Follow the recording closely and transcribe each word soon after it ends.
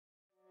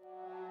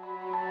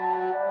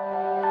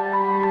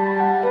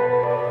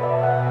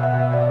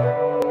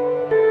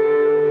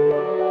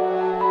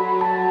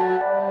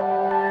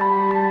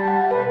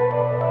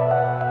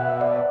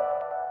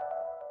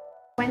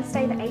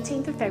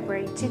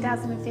June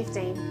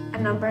 2015, a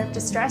number of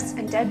distressed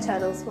and dead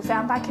turtles were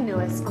found by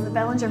canoeists on the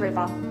Bellinger River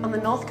on the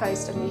north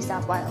coast of New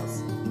South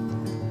Wales.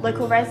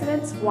 Local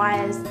residents,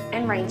 wires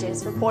and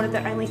rangers reported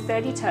that only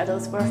 30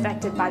 turtles were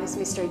affected by this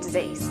mystery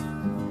disease.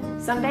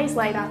 Some days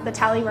later, the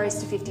tally rose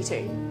to 52,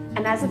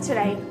 and as of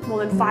today,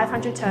 more than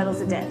 500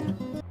 turtles are dead.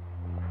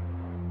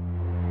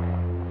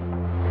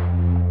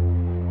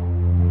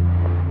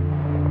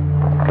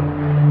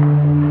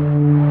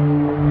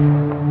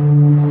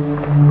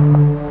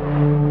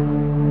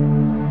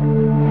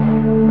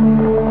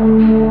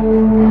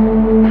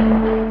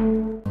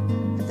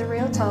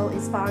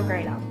 Is far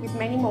greater, with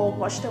many more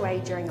washed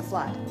away during a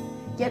flood.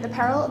 Yet the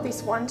peril of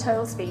this one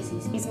turtle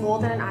species is more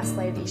than an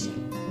isolated issue.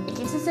 It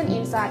gives us an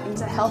insight into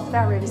the health of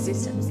our river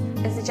systems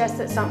and suggests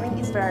that something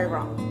is very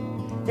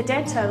wrong. The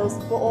dead turtles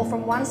were all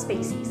from one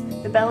species,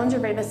 the Bellinger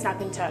River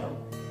snapping turtle.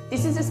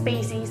 This is a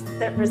species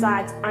that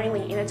resides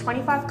only in a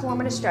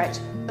 25-kilometre stretch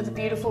of the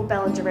beautiful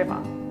Bellinger River.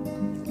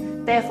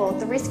 Therefore,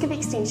 the risk of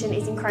extinction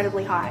is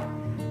incredibly high.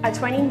 A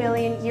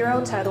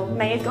 20-million-year-old turtle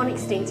may have gone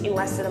extinct in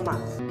less than a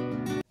month.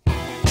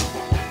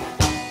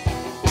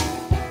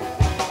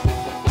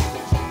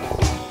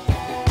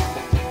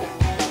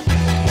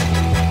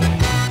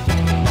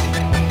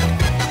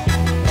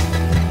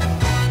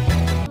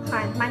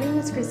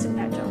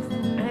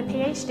 I'm a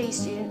PhD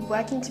student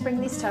working to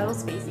bring this turtle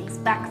species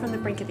back from the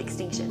brink of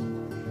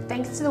extinction.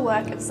 Thanks to the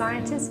work of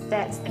scientists,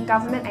 vets and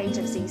government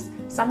agencies,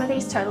 some of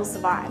these turtles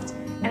survived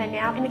and are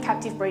now in a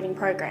captive breeding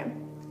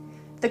program.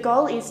 The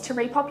goal is to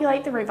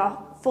repopulate the river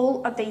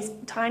full of these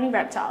tiny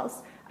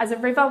reptiles, as a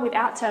river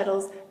without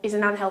turtles is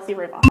an unhealthy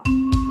river.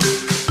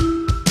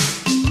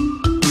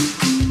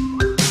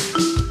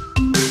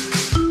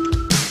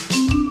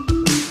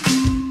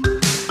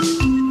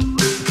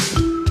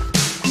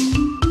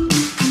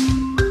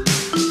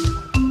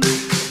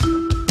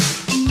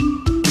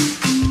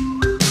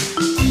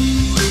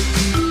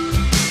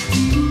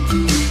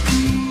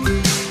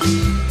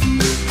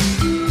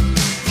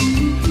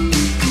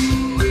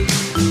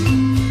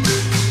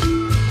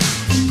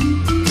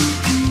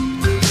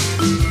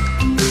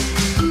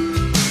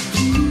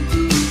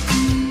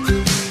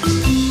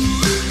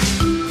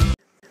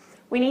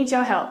 We need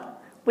your help.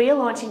 We are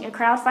launching a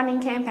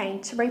crowdfunding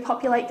campaign to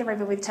repopulate the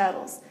river with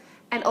turtles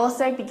and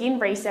also begin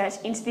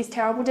research into this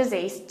terrible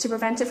disease to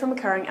prevent it from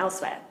occurring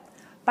elsewhere.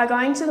 By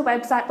going to the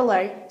website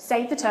below,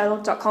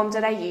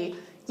 savetheturtle.com.au,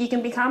 you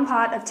can become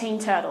part of Team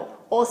Turtle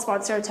or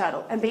sponsor a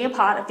turtle and be a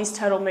part of this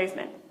turtle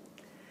movement.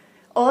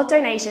 All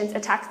donations are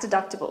tax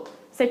deductible,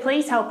 so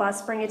please help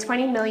us bring a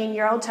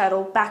 20-million-year-old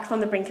turtle back from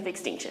the brink of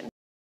extinction.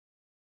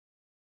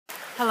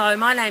 Hello,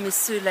 my name is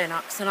Sue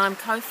Lennox and I'm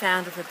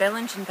co-founder of a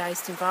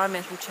Bellinger-based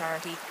environmental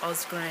charity,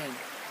 Oz Green.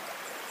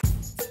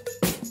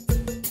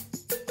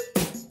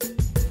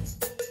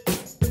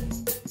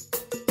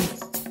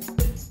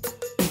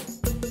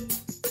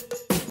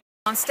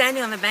 I'm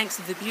standing on the banks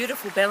of the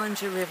beautiful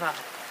Bellinger River.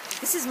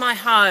 This is my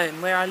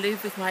home where I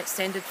live with my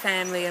extended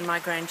family and my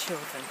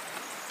grandchildren.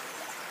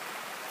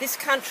 This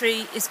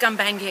country is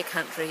Gumbaynggirr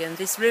country and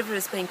this river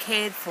has been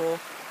cared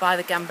for by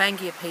the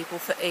Gumbaynggirr people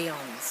for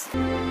eons.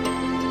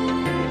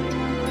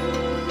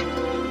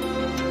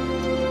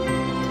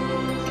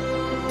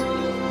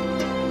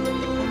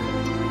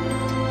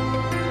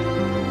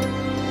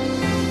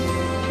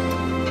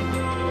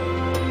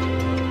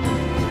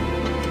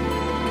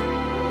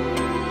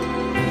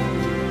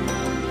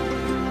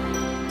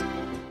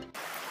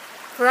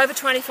 For over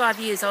 25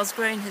 years, Oz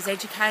Green has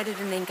educated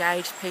and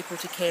engaged people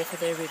to care for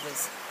their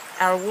rivers.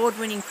 Our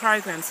award-winning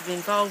programs have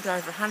involved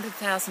over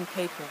 100,000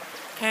 people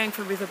caring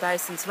for river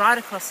basins right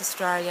across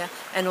Australia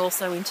and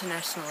also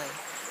internationally.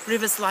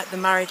 Rivers like the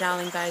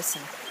Murray-Darling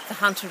Basin, the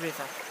Hunter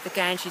River, the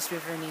Ganges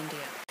River in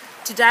India.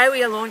 Today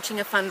we are launching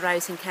a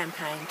fundraising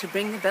campaign to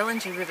bring the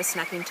Bellinger River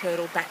snapping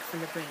turtle back from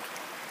the brink.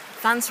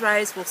 Funds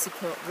raised will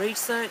support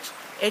research,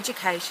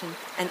 education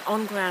and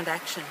on-ground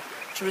action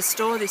to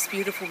restore this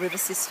beautiful river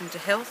system to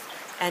health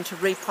and to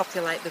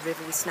repopulate the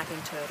river with snapping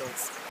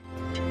turtles.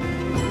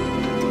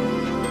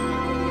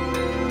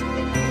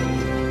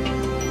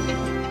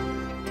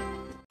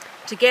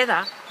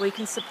 Together, we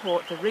can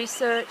support the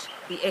research,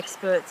 the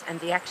experts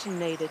and the action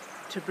needed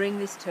to bring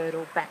this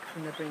turtle back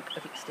from the brink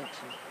of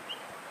extinction.